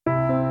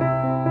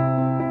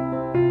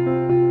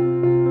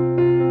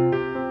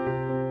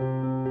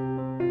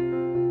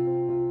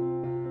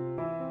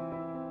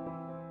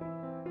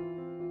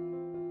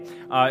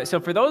So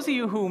for those of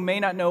you who may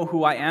not know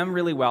who I am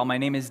really well, my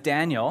name is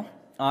Daniel,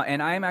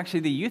 and I am actually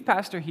the youth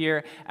pastor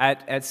here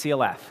at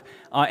CLF.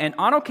 And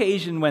on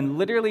occasion, when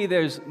literally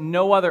there's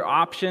no other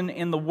option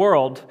in the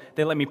world,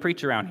 they let me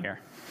preach around here.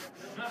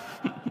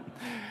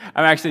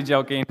 I'm actually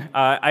joking.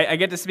 I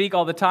get to speak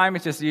all the time.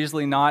 It's just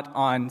usually not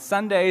on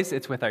Sundays.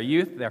 It's with our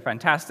youth. They're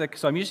fantastic.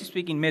 So I'm usually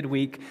speaking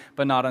midweek,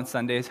 but not on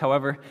Sundays.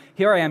 However,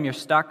 here I am. You're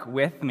stuck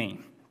with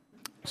me.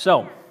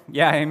 So,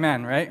 yeah,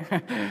 amen, right?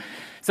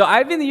 So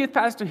I've been the youth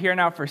pastor here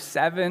now for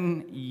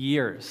 7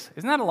 years.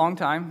 Isn't that a long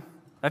time?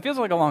 That feels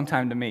like a long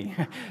time to me.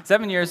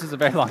 7 years is a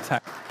very long time.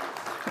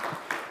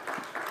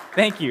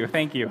 Thank you.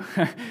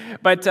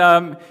 But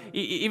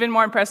even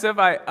more impressive,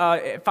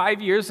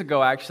 5 years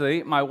ago,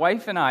 actually, my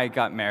wife and I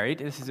got married.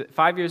 This is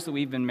 5 years that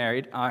we've been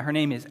married. Her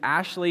name is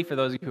Ashley, for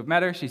those of you who've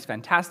met her. She's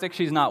fantastic.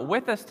 She's not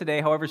with us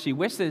today. However, she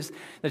wishes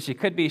that she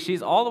could be.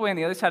 She's all the way on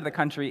the other side of the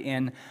country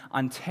in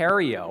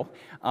Ontario.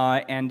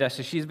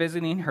 So she's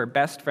visiting her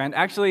best friend.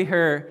 Actually,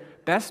 her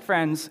best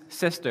friend's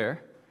sister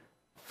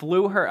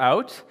flew her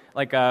out.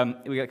 We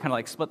kind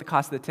of split the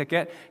cost of the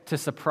ticket to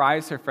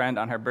surprise her friend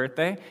on her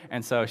birthday,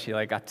 and so she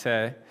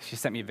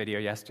sent me a video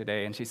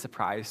yesterday, and she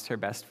surprised her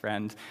best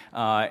friend,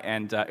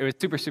 and it was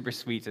super, super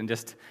sweet and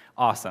just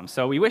awesome.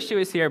 So we wish she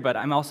was here, but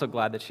I'm also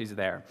glad that she's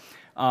there.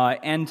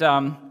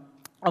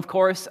 Of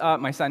course,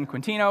 my son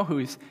Quintino,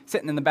 who's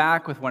sitting in the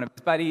back with one of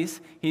his buddies,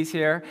 he's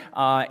here,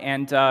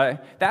 and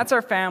that's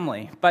our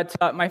family. But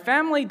my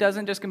family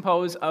doesn't just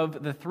compose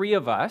of the three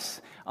of us,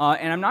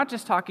 and I'm not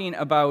just talking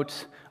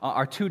about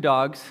our two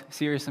dogs,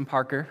 Sirius and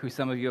Parker, who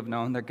some of you have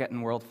known. They're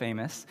getting world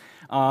famous.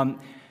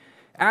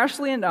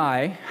 Ashley and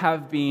I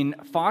have been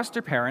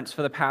foster parents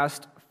for the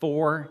past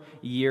 4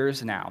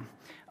 years now.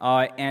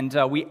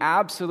 We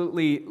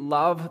absolutely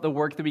love the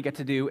work that we get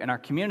to do in our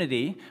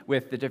community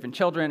with the different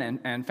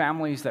children and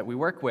families that we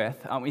work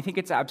with. We think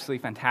it's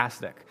absolutely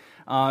fantastic.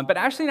 But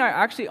Ashley and I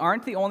actually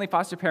aren't the only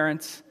foster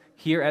parents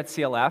here at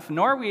CLF,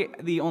 nor are we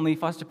the only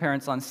foster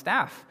parents on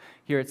staff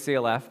here at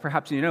CLF.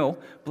 Perhaps you know,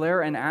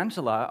 Blair and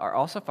Angela are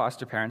also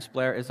foster parents.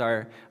 Blair is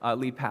our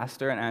lead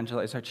pastor, and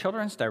Angela is our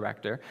children's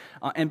director.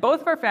 And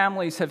both of our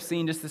families have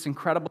seen just this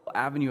incredible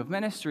avenue of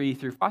ministry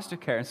through foster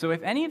care. And so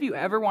if any of you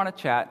ever want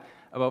to chat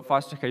about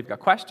foster care, you've got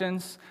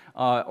questions,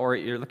 or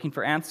you're looking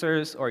for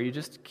answers, or you're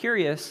just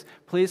curious,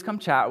 please come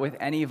chat with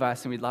any of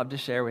us, and we'd love to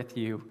share with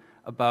you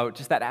about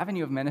just that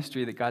avenue of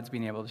ministry that God's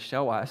been able to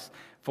show us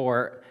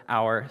for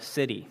our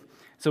city.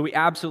 So we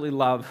absolutely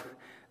love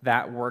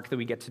that work that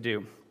we get to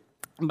do.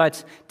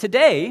 But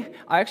today,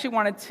 I actually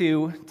wanted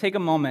to take a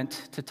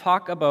moment to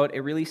talk about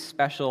a really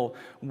special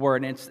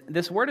word. And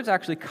this word has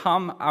actually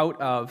come out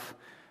of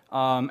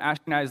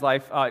Ashley and I's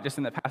life just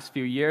in the past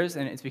few years,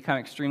 and it's become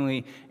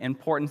extremely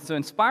important. So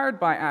inspired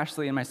by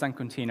Ashley and my son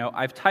Quintino,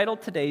 I've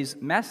titled today's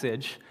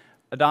message,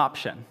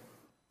 Adoption.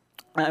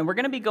 And we're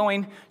going to be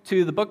going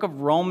to the book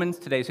of Romans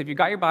today. So if you've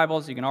got your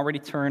Bibles, you can already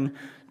turn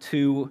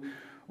to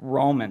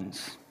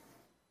Romans.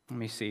 Let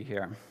me see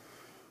here.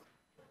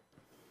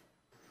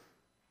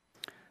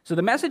 So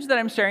the message that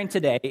I'm sharing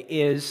today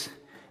is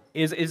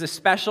a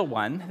special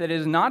one that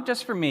is not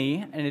just for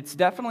me, and it's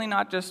definitely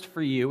not just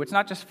for you. It's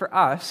not just for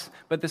us,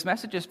 but this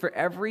message is for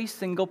every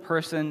single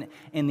person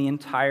in the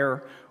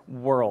entire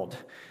world.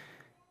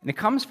 And it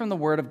comes from the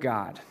Word of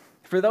God.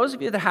 For those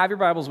of you that have your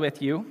Bibles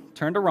with you,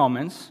 turn to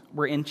Romans.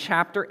 We're in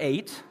chapter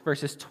 8,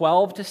 verses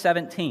 12 to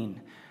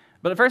 17.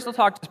 But first, I'll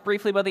talk just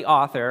briefly about the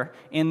author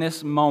in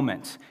this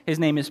moment. His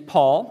name is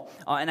Paul,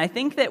 and I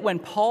think that when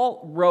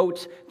Paul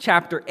wrote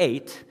chapter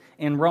 8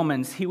 in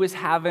Romans, he was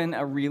having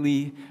a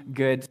really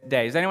good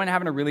day. Is anyone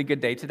having a really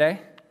good day today?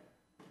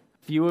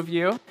 A few of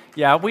you?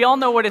 Yeah, we all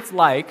know what it's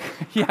like.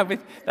 Yeah,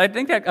 I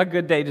think that a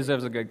good day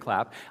deserves a good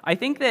clap. I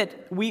think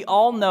that we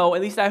all know,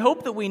 at least I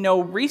hope that we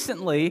know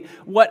recently,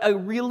 what a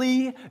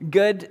really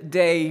good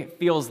day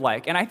feels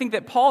like. And I think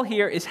that Paul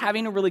here is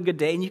having a really good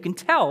day, and you can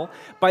tell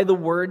by the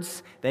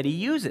words that he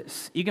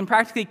uses. You can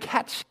practically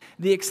catch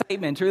the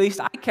excitement, or at least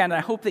I can, and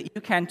I hope that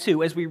you can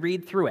too, as we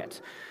read through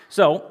it.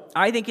 So,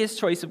 I think his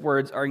choice of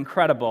words are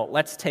incredible.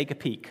 Let's take a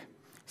peek. It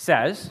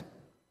says,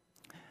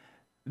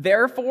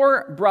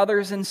 "Therefore,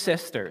 brothers and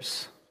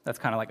sisters," that's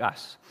kind of like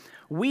us,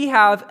 "we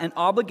have an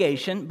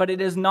obligation, but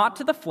it is not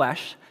to the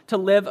flesh, to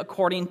live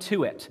according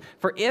to it.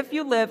 For if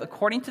you live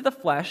according to the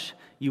flesh,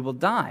 you will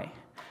die.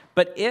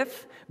 But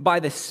if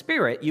by the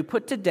Spirit you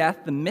put to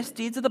death the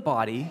misdeeds of the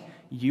body,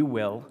 you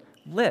will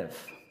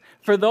live.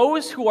 For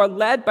those who are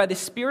led by the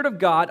Spirit of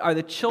God are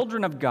the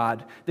children of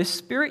God. The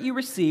Spirit you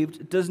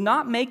received does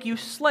not make you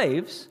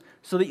slaves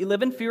so that you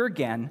live in fear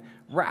again.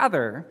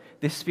 Rather,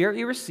 the Spirit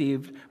you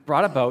received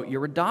brought about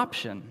your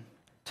adoption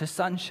to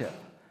sonship,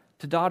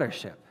 to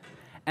daughtership.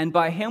 And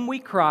by him we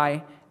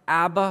cry,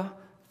 Abba,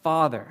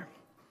 Father.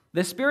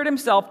 The Spirit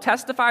himself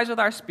testifies with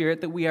our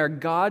spirit that we are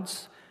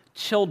God's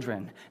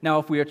children. Now,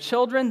 if we are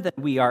children, then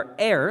we are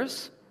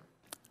heirs,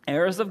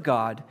 heirs of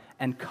God,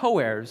 and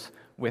co-heirs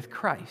with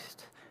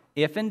Christ,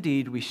 if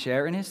indeed we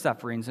share in his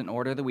sufferings, in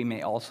order that we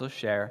may also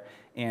share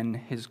in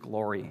his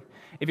glory."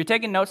 If you're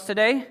taking notes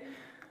today,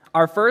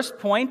 Our first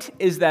point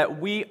is that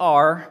we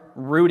are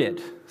rooted.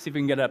 See if we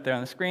can get it up there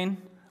on the screen.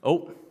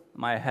 Oh,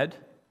 am I ahead?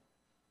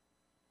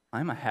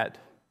 I'm ahead.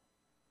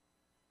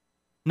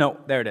 No,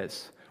 there it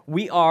is.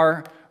 We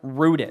are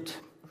rooted.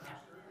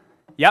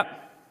 Yep.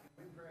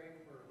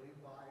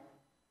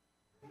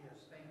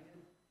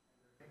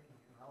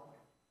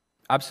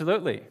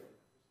 Absolutely.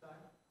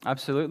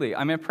 Absolutely.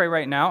 I'm going to pray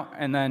right now,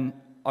 and then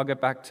I'll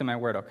get back to my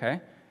word,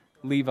 okay?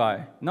 Levi.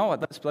 No,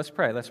 let's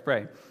pray. Let's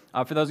pray.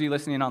 For those of you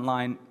listening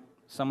online,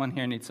 someone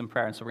here needs some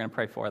prayer, and so we're going to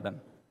pray for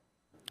them.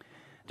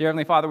 Dear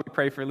Heavenly Father, we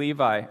pray for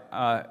Levi.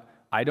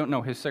 I don't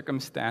know his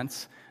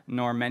circumstance,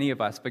 nor many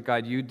of us, but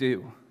God, you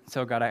do.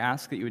 So God, I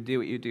ask that you would do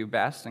what you do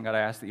best, and God,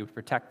 I ask that you would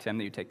protect him,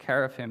 that you take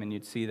care of him, and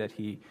you'd see that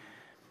he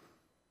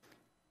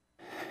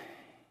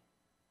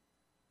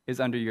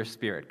is under your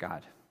spirit,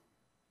 God.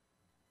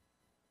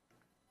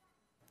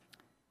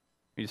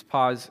 We just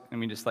pause and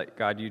we just let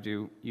God, you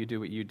do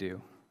what you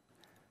do.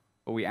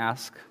 But we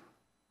ask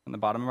from the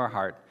bottom of our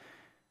heart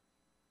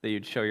that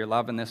you'd show your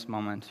love in this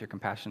moment, your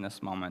compassion in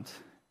this moment,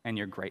 and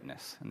your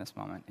greatness in this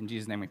moment. In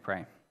Jesus' name we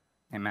pray.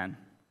 Amen.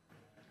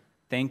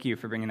 Thank you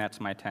for bringing that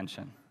to my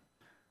attention.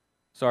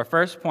 So our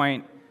first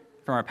point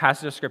from our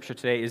passage of Scripture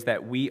today is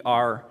that we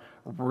are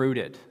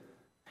rooted.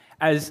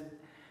 As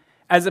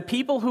a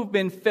people who've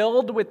been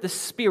filled with the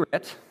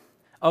Spirit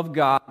of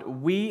God,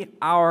 we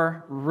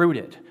are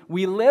rooted.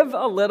 We live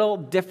a little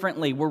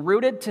differently. We're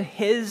rooted to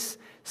His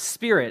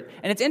Spirit.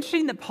 And it's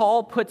interesting that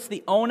Paul puts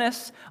the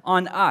onus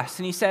on us.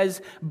 And he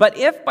says, but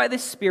if by the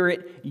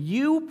Spirit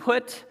you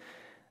put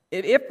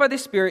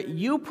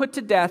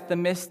to death the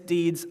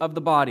misdeeds of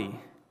the body.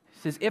 He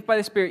says, if by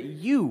the Spirit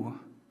you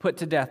put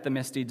to death the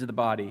misdeeds of the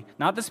body.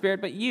 Not the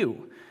Spirit, but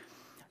you.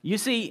 You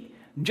see,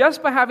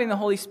 just by having the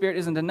Holy Spirit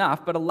isn't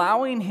enough, but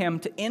allowing Him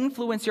to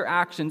influence your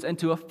actions and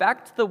to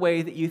affect the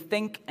way that you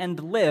think and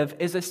live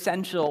is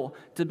essential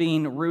to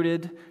being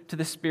rooted to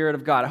the Spirit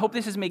of God. I hope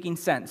this is making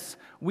sense.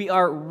 We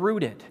are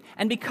rooted.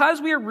 And because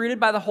we are rooted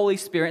by the Holy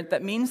Spirit,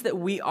 that means that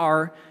we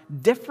are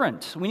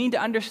different. We need to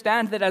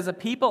understand that as a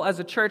people, as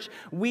a church,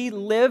 we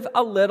live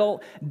a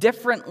little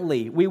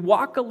differently. We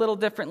walk a little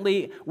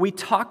differently. We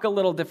talk a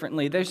little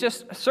differently. There's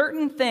just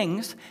certain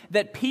things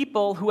that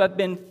people who have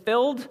been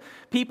filled,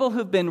 people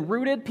who've been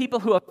rooted, people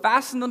who have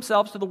fastened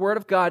themselves to the Word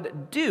of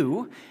God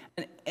do.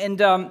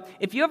 And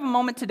if you have a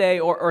moment today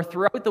or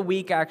throughout the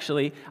week,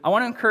 actually, I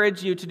want to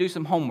encourage you to do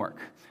some homework.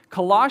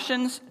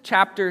 Colossians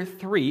chapter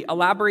 3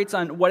 elaborates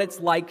on what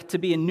it's like to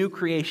be a new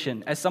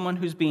creation as someone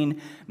who's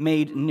being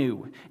made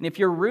new. And if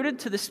you're rooted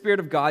to the Spirit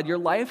of God, your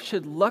life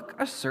should look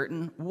a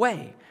certain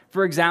way.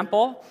 For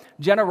example,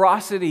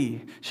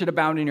 generosity should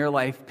abound in your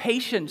life.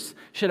 Patience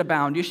should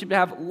abound. You should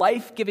have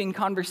life-giving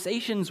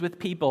conversations with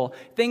people.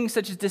 Things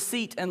such as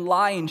deceit and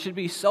lying should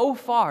be so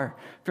far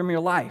from your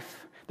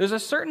life. There's a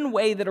certain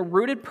way that a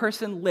rooted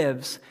person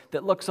lives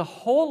that looks a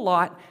whole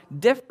lot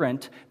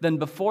different than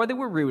before they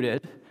were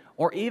rooted,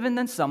 or even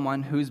than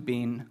someone who's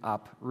been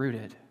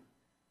uprooted.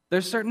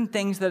 There's certain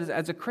things that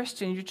as a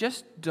Christian you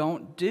just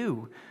don't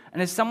do.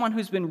 And as someone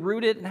who's been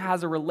rooted and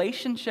has a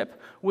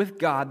relationship with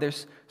God,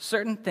 there's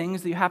certain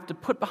things that you have to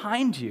put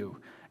behind you.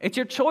 It's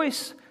your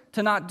choice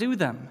to not do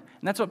them.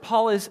 And that's what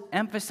Paul is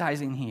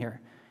emphasizing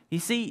here. You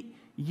see,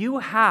 you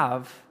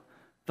have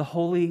the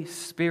Holy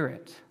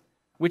Spirit,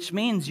 which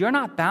means you're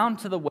not bound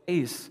to the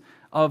ways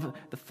of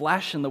the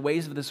flesh and the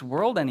ways of this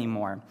world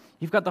anymore.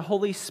 You've got the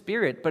Holy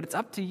Spirit, but it's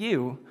up to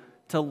you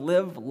to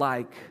live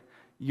like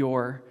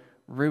you're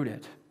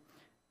rooted.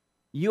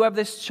 You have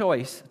this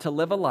choice to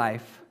live a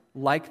life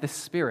like the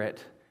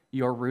Spirit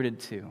you're rooted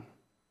to.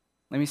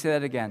 Let me say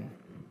that again.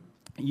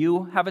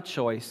 You have a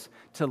choice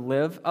to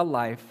live a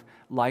life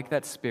like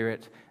that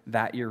Spirit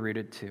that you're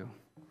rooted to.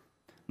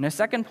 And the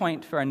second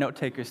point for our note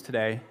takers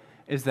today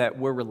is that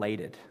we're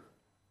related.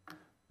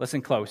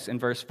 Listen close. In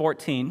verse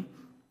 14,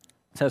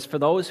 it says, "For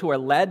those who are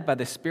led by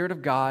the Spirit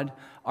of God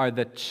are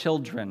the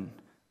children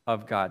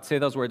of God." Say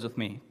those words with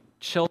me.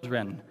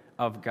 Children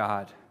of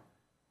God.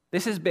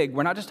 This is big.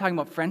 We're not just talking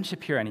about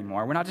friendship here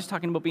anymore. We're not just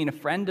talking about being a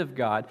friend of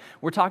God.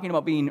 We're talking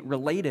about being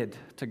related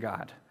to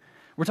God.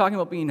 We're talking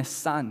about being a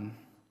son,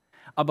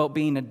 about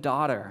being a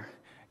daughter.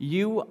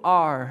 You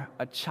are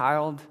a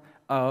child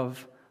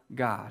of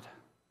God.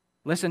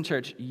 Listen,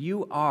 church,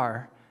 you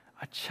are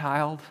a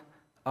child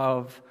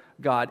of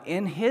God.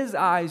 In His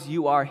eyes,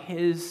 you are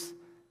His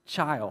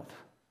child.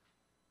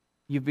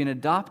 You've been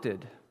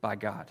adopted by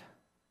God.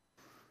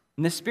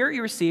 And the Spirit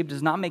you received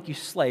does not make you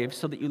slaves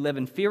so that you live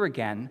in fear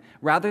again.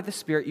 Rather, the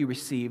Spirit you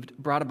received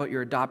brought about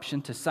your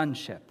adoption to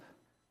sonship,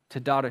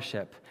 to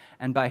daughtership.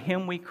 And by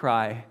Him we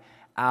cry,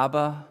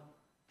 Abba,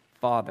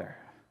 Father.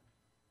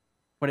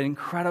 What an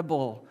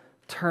incredible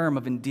term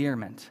of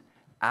endearment.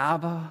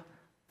 Abba,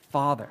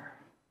 Father.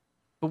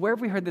 But where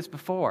have we heard this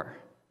before?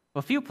 Well,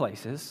 a few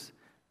places,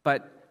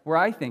 but where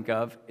I think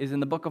of is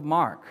in the book of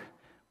Mark,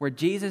 where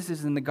Jesus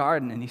is in the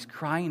garden and He's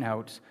crying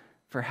out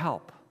for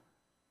help.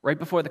 Right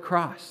before the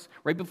cross,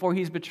 right before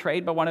He's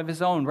betrayed by one of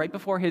His own, right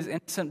before His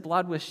innocent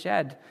blood was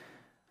shed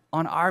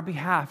on our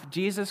behalf,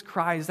 Jesus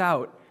cries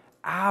out,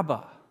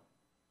 Abba,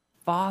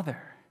 Father.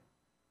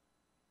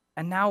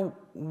 And now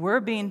we're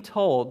being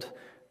told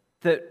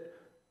that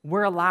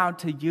we're allowed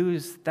to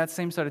use that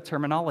same sort of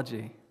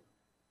terminology.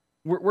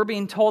 We're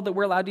being told that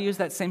we're allowed to use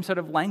that same sort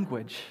of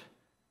language.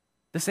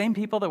 The same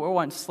people that were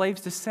once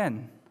slaves to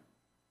sin.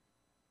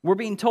 We're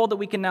being told that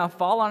we can now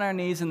fall on our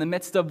knees in the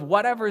midst of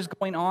whatever is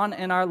going on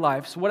in our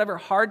lives, whatever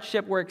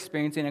hardship we're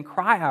experiencing, and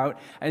cry out,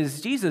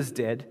 as Jesus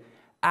did,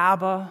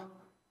 Abba,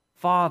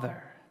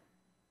 Father.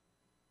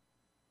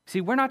 See,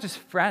 we're not just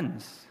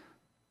friends.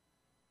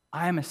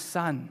 I am a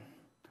son.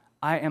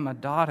 I am a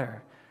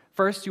daughter.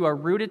 First, you are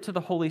rooted to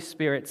the Holy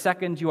Spirit.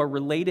 Second, you are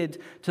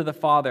related to the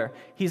Father.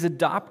 He's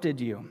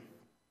adopted you,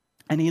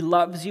 and He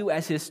loves you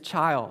as His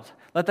child.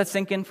 Let that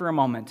sink in for a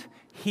moment.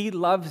 He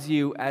loves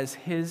you as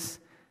His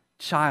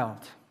child.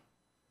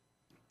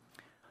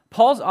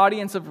 Paul's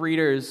audience of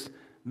readers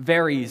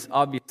varies,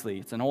 obviously.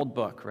 It's an old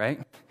book, right?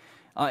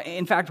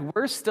 In fact,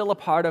 we're still a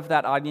part of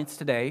that audience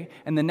today,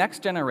 and the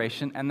next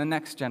generation and the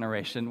next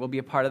generation will be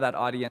a part of that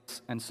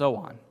audience, and so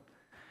on.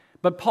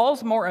 But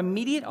Paul's more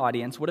immediate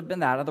audience would have been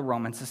that of the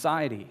Roman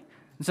society.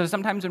 And so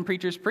sometimes when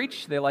preachers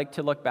preach, they like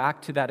to look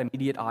back to that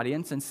immediate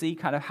audience and see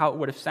kind of how it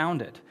would have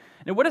sounded.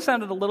 And it would have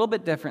sounded a little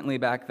bit differently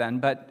back then,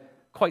 but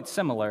quite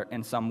similar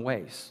in some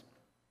ways.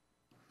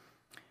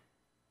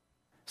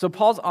 So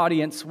Paul's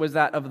audience was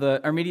that of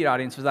the immediate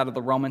audience was that of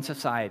the Roman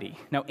society.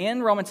 Now,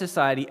 in Roman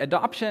society,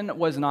 adoption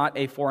was not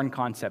a foreign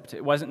concept.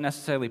 It wasn't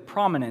necessarily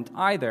prominent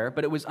either,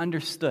 but it was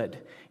understood.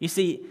 You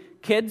see,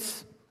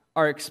 kids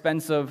are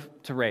expensive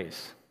to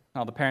raise.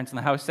 All the parents in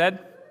the house said,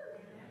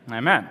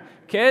 Amen.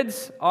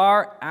 Kids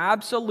are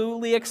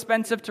absolutely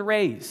expensive to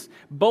raise,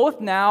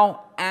 both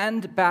now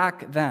and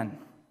back then.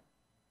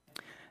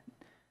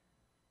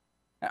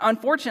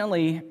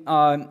 Unfortunately,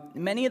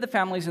 many of the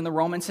families in the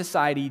Roman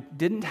society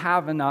didn't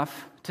have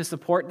enough to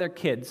support their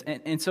kids.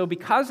 And so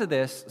because of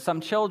this,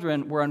 some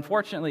children were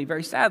unfortunately,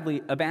 very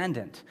sadly,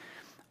 abandoned,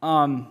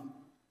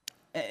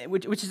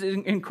 which is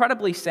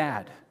incredibly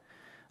sad.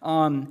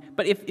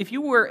 But if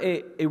you were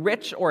a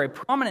rich or a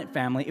prominent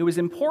family, it was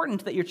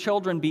important that your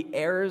children be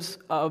heirs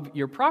of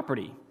your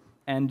property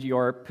and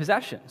your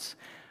possessions.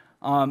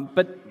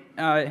 But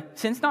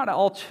since not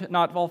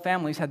all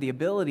families had the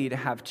ability to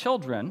have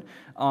children,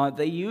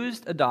 they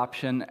used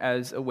adoption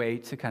as a way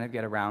to kind of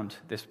get around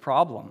this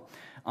problem.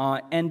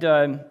 And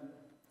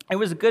it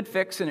was a good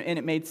fix, and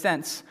it made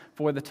sense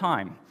for the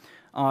time.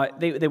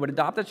 They would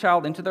adopt a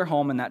child into their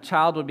home, and that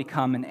child would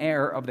become an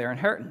heir of their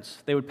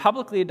inheritance. They would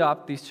publicly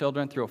adopt these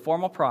children through a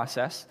formal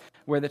process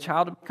where the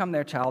child would become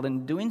their child.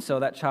 And in doing so,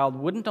 that child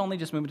wouldn't only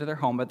just move into their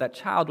home, but that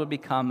child would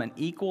become an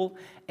equal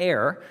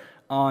heir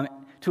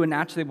to a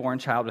naturally born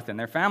child within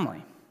their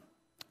family.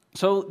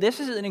 So this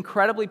is an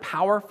incredibly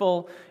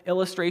powerful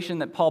illustration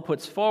that Paul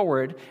puts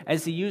forward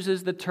as he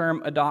uses the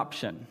term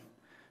adoption,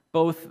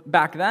 both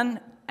back then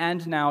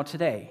and now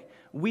today.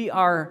 We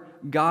are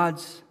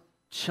God's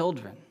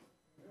children.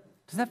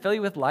 Doesn't that fill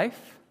you with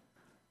life?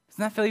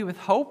 Doesn't that fill you with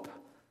hope?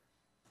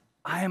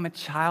 I am a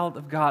child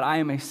of God. I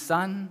am a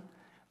son.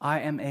 I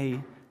am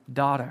a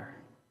daughter.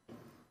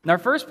 And our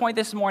first point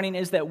this morning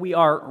is that we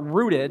are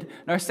rooted.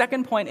 And our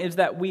second point is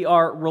that we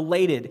are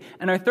related.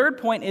 And our third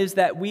point is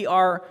that we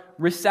are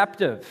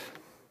receptive.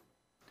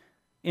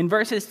 In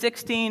verses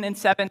 16 and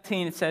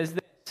 17, it says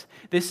this: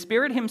 "The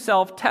Spirit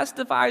Himself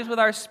testifies with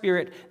our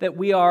spirit that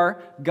we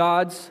are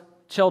God's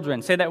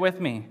children." Say that with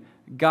me.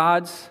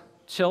 God's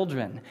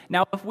children.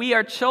 Now, if we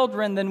are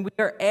children, then we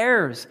are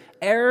heirs,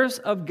 heirs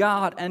of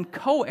God, and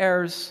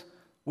co-heirs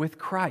with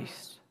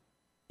Christ,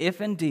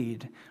 if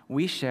indeed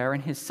we share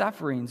in His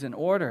sufferings, in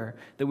order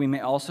that we may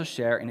also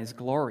share in His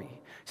glory.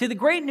 See, the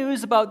great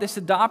news about this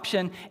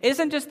adoption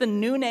isn't just the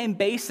new name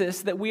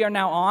basis that we are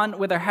now on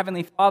with our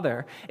Heavenly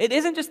Father. It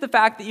isn't just the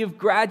fact that you've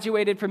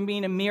graduated from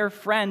being a mere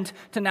friend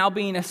to now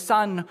being a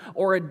son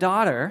or a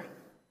daughter.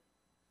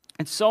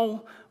 It's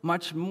so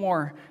much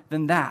more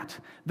than that.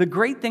 The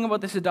great thing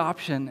about this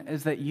adoption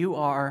is that you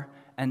are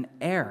an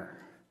heir.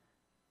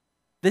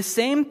 The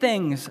same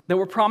things that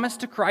were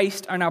promised to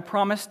Christ are now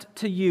promised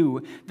to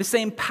you. The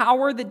same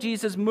power that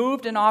Jesus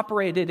moved and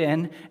operated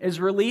in is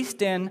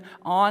released in,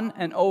 on,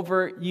 and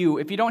over you.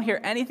 If you don't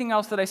hear anything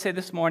else that I say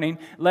this morning,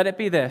 let it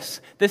be this.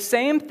 The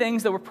same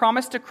things that were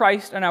promised to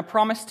Christ are now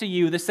promised to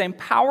you. The same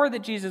power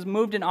that Jesus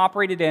moved and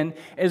operated in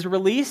is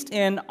released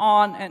in,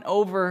 on, and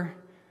over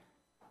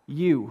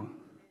you.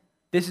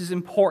 This is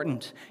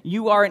important.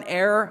 You are an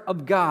heir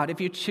of God. If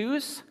you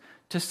choose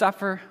to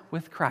suffer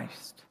with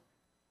Christ,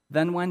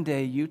 then one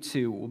day you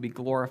too will be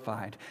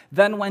glorified.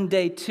 Then one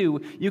day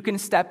too, you can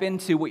step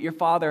into what your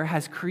Father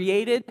has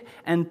created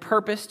and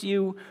purposed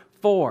you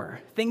for.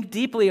 Think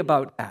deeply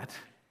about that.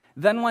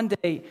 Then one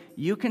day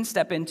you can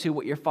step into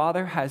what your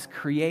Father has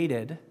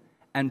created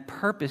and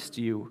purposed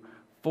you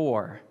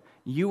for.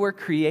 You were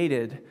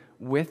created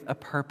with a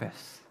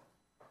purpose.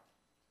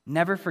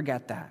 Never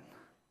forget that.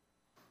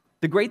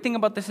 The great thing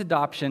about this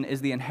adoption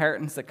is the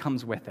inheritance that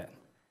comes with it,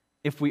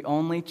 if we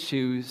only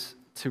choose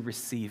to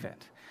receive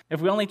it. If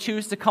we only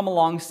choose to come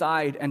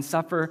alongside and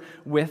suffer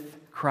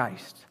with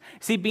Christ.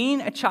 See, being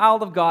a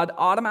child of God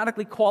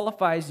automatically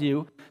qualifies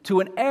you to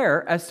an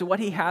heir as to what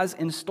he has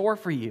in store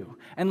for you.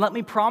 And let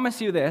me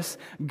promise you this,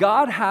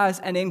 God has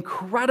an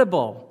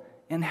incredible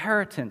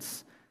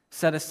inheritance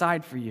set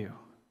aside for you.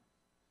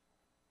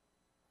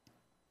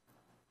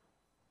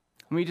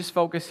 Let me just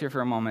focus here for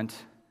a moment.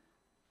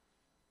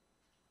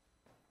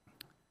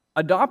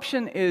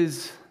 Adoption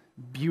is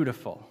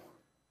beautiful.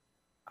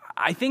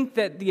 I think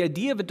that the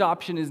idea of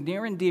adoption is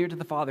near and dear to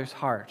the Father's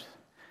heart.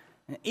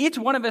 Each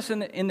one of us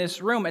in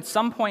this room at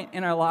some point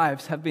in our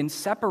lives have been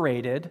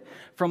separated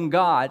from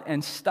God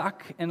and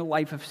stuck in a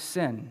life of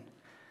sin.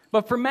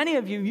 But for many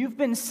of you, you've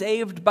been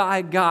saved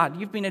by God.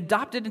 You've been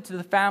adopted into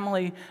the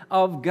family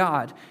of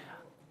God.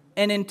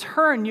 And in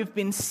turn, you've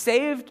been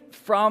saved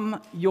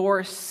from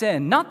your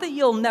sin. Not that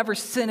you'll never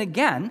sin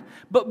again,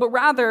 but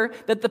rather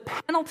that the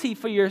penalty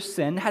for your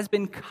sin has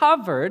been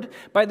covered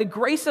by the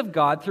grace of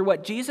God through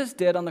what Jesus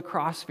did on the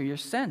cross for your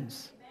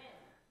sins.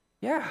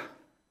 Yeah.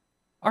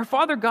 Our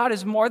Father God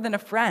is more than a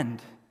friend.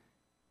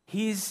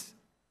 He's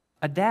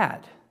a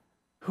dad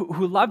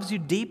who loves you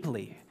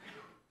deeply,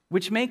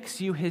 which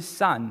makes you his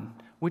son,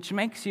 which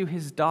makes you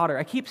his daughter.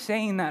 I keep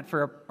saying that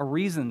for a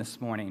reason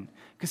this morning,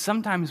 because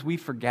sometimes we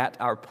forget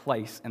our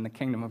place in the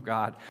kingdom of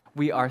God.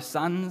 We are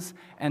sons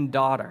and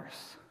daughters.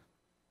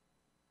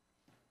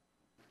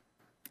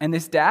 And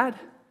this dad,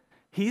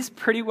 he's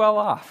pretty well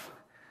off.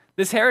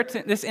 This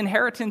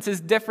inheritance is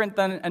different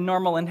than a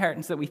normal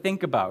inheritance that we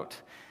think about.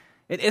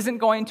 It isn't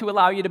going to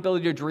allow you to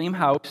build your dream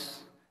house.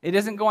 It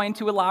isn't going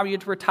to allow you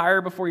to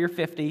retire before you're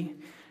 50.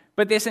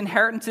 But this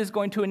inheritance is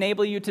going to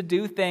enable you to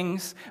do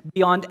things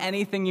beyond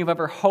anything you've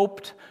ever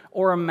hoped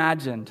or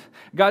imagined.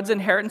 God's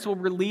inheritance will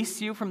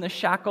release you from the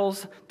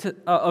shackles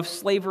of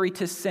slavery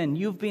to sin.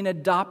 You've been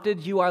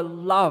adopted. You are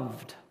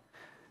loved.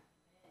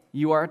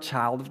 You are a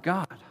child of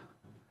God.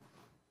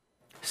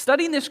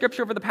 Studying this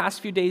scripture over the past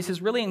few days has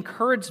really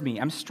encouraged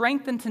me. I'm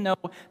strengthened to know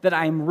that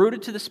I am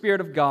rooted to the Spirit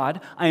of God.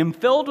 I am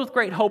filled with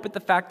great hope at the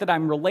fact that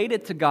I'm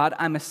related to God.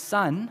 I'm a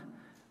son.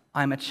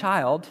 I'm a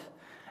child.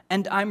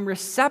 And I'm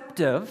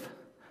receptive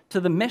to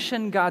the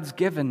mission God's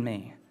given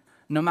me,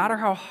 no matter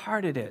how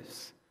hard it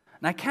is.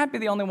 And I can't be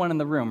the only one in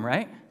the room,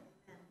 right?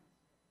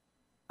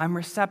 I'm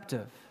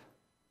receptive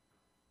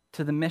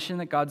to the mission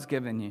that God's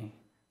given you,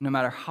 no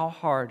matter how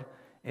hard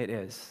it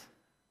is.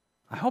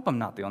 I hope I'm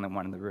not the only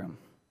one in the room.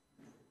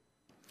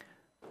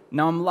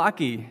 Now, I'm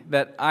lucky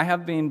that I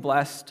have been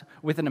blessed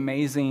with an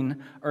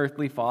amazing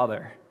earthly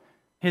father.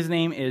 His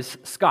name is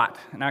Scott,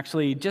 and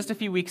actually just a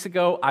few weeks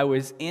ago, I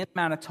was in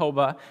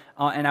Manitoba,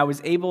 and I was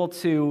able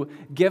to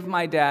give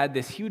my dad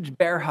this huge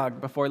bear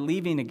hug before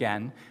leaving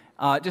again,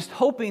 just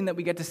hoping that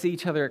we get to see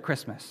each other at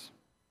Christmas.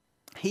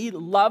 He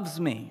loves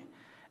me,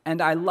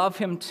 and I love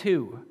him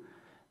too.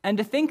 And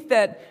to think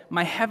that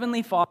my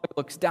heavenly Father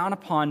looks down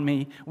upon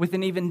me with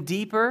an even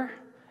deeper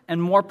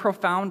and more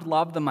profound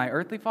love than my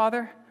earthly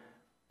father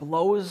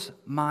blows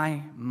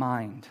my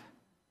mind.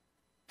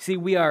 See,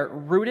 we are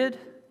rooted,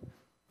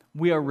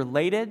 we are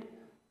related,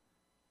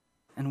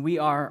 and we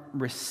are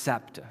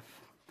receptive.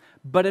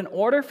 But in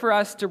order for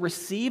us to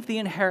receive the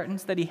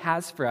inheritance that he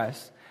has for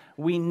us,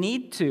 we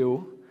need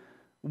to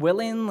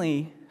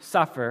willingly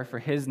suffer for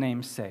his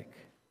name's sake.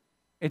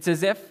 It's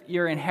as if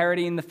you're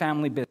inheriting the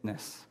family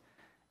business.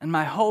 And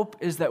my hope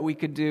is that we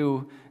could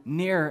do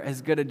near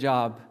as good a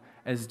job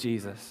as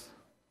Jesus.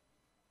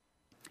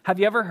 Have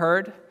you ever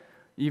heard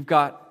you've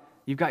got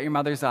your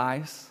mother's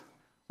eyes,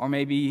 or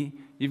maybe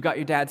you've got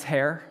your dad's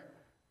hair?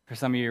 For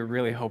some of you, you're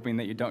really hoping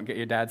that you don't get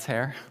your dad's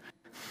hair.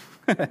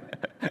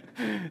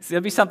 See,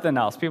 it'll be something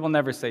else. People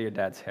never say your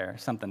dad's hair.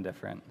 Something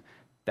different.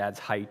 Dad's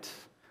height.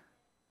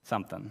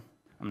 Something.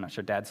 I'm not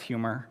sure. Dad's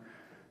humor.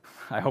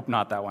 I hope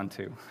not that one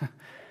too.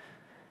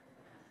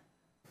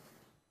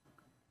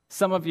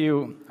 Some of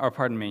you, or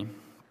pardon me,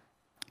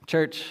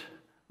 church,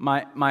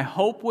 my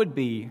hope would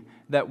be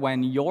that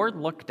when you're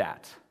looked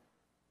at,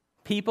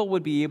 people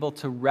would be able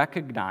to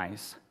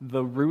recognize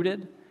the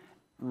rooted,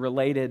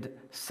 related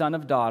son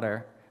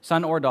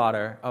or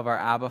daughter of our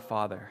Abba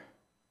Father.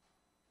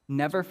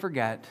 Never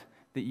forget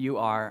that you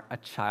are a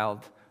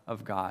child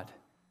of God.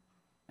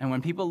 And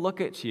when people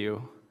look at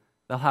you,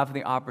 they'll have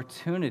the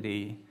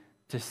opportunity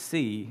to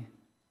see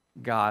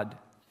God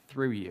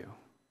through you.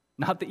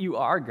 Not that you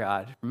are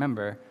God.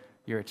 Remember,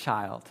 you're a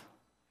child.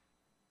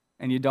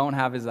 And you don't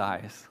have his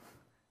eyes,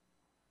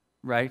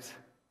 right?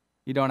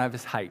 You don't have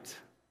his height.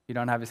 You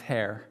don't have his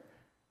hair.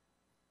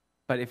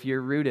 But if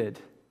you're rooted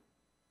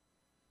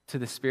to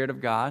the Spirit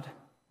of God,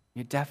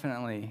 you're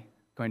definitely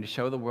going to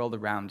show the world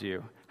around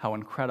you how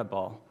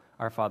incredible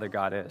our Father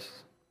God is.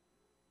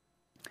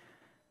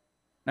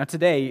 Now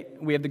today,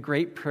 we have the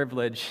great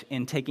privilege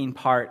in taking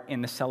part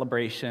in the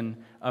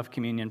celebration of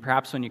communion.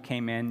 Perhaps when you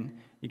came in,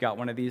 you got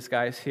one of these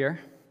guys here.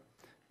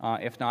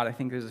 If not, I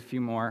think there's a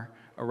few more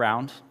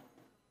around.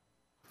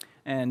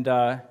 And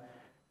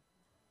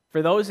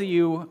for those of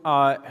you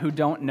who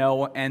don't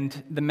know,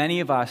 and the many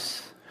of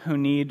us who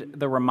need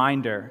the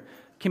reminder,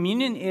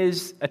 communion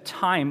is a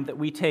time that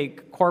we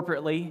take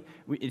corporately.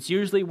 It's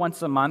usually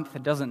once a month.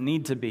 It doesn't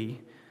need to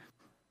be.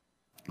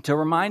 To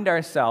remind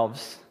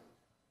ourselves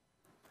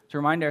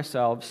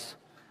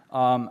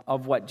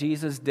of what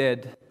Jesus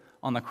did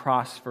on the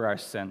cross for our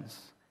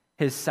sins,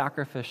 his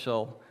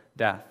sacrificial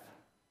death.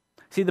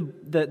 See,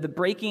 the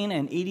breaking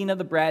and eating of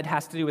the bread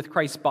has to do with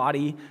Christ's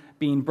body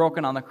being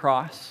broken on the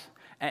cross,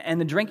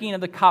 and the drinking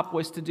of the cup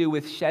was to do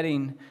with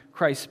shedding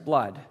Christ's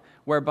blood,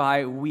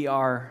 whereby we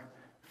are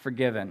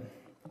forgiven.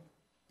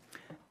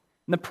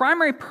 And the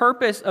primary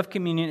purpose of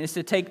communion is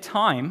to take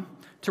time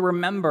to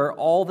remember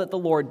all that the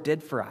Lord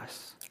did for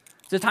us.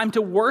 It's a time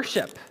to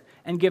worship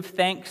and give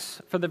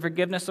thanks for the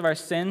forgiveness of our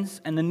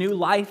sins and the new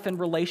life and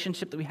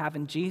relationship that we have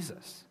in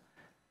Jesus.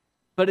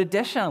 But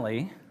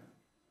additionally,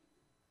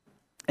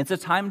 it's a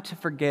time to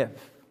forgive.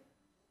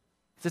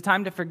 It's a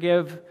time to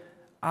forgive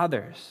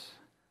others.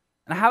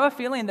 And I have a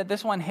feeling that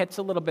this one hits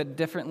a little bit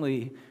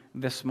differently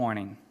this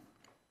morning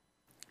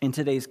in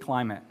today's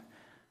climate.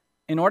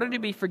 In order to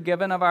be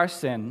forgiven of our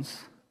sins,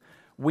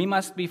 we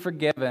must be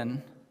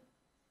forgiven,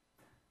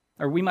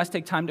 or we must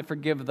take time to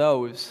forgive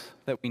those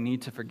that we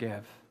need to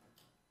forgive.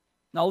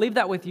 Now, I'll leave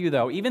that with you,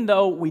 though. Even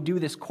though we do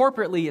this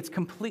corporately, it's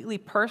completely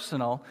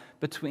personal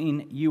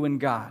between you and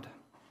God.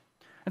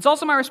 It's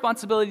also my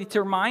responsibility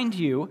to remind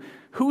you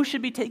who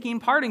should be taking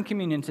part in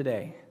communion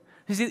today.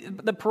 You see,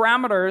 the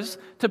parameters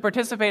to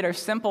participate are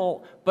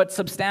simple but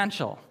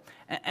substantial.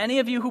 Any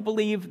of you who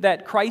believe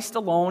that Christ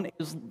alone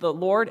is the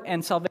Lord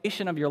and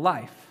salvation of your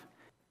life,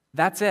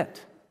 that's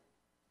it.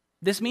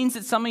 This means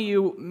that some of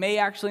you may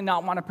actually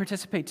not want to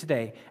participate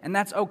today, and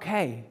that's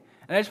okay.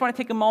 And I just want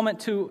to take a moment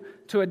to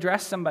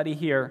address somebody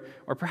here,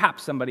 or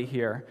perhaps somebody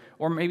here,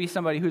 or maybe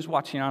somebody who's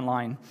watching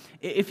online.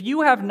 If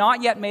you have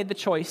not yet made the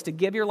choice to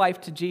give your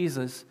life to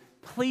Jesus,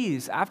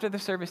 please, after the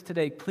service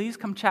today, please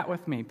come chat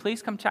with me.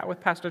 Please come chat with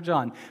Pastor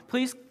John.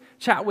 Please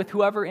chat with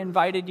whoever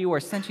invited you or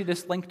sent you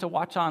this link to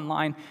watch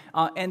online.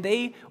 And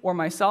they, or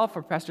myself,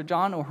 or Pastor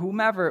John, or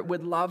whomever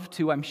would love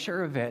to, I'm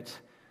sure of it,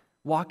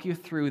 walk you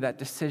through that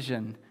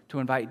decision to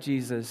invite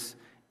Jesus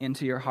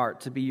into your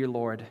heart to be your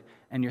Lord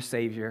and your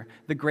Savior,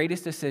 the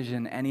greatest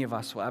decision any of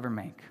us will ever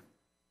make.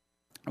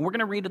 And we're going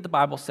to read what the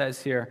Bible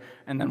says here,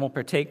 and then we'll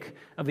partake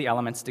of the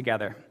elements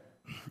together.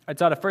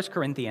 It's out of 1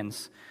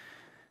 Corinthians.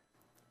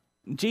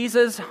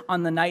 Jesus,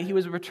 on the night he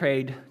was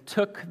betrayed,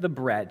 took the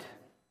bread,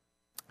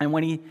 and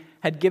when he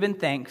had given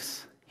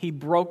thanks, he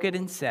broke it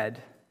and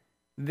said,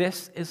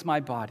 "This is my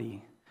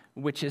body,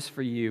 which is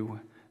for you.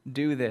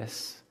 Do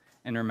this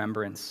in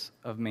remembrance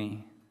of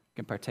me." We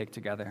can partake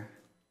together.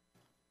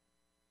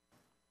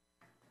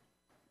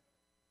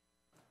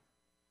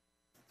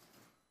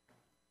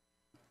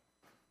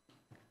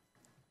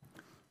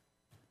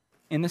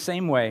 In the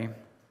same way,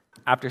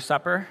 after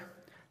supper,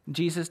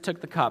 Jesus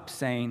took the cup,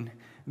 saying,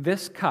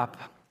 "This cup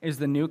is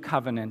the new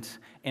covenant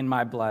in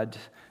my blood.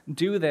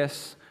 Do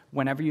this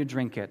whenever you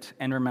drink it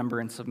in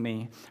remembrance of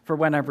me. For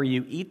whenever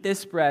you eat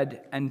this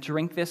bread and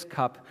drink this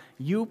cup,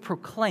 you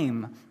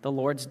proclaim the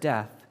Lord's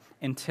death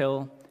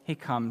until he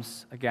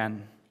comes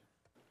again."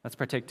 Let's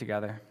partake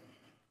together.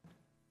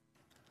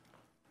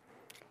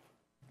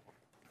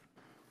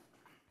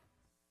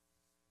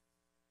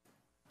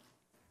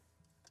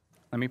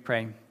 Let me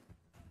pray.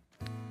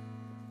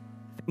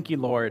 Thank you,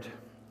 Lord,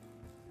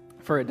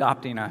 for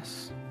adopting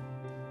us.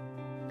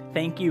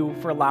 Thank you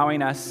for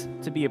allowing us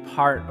to be a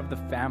part of the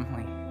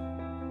family.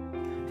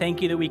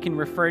 Thank you that we can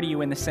refer to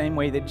you in the same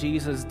way that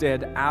Jesus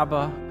did,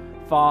 Abba,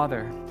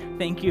 Father.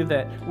 Thank you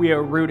that we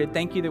are rooted.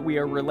 Thank you that we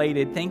are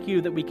related. Thank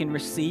you that we can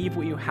receive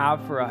what you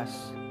have for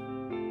us.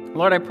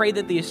 Lord, I pray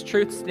that these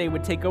truths today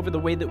would take over the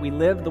way that we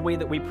live, the way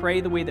that we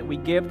pray, the way that we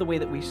give, the way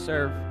that we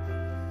serve.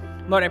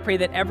 Lord, I pray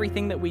that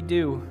everything that we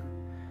do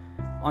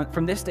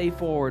from this day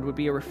forward would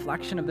be a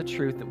reflection of the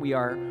truth that we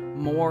are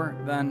more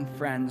than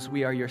friends.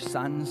 We are your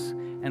sons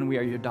and we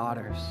are your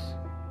daughters.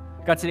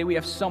 God, today we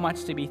have so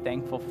much to be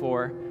thankful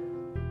for.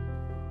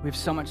 We have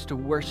so much to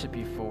worship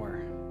you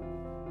for.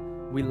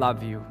 We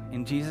love you.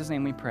 In Jesus'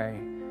 name we pray.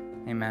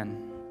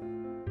 Amen.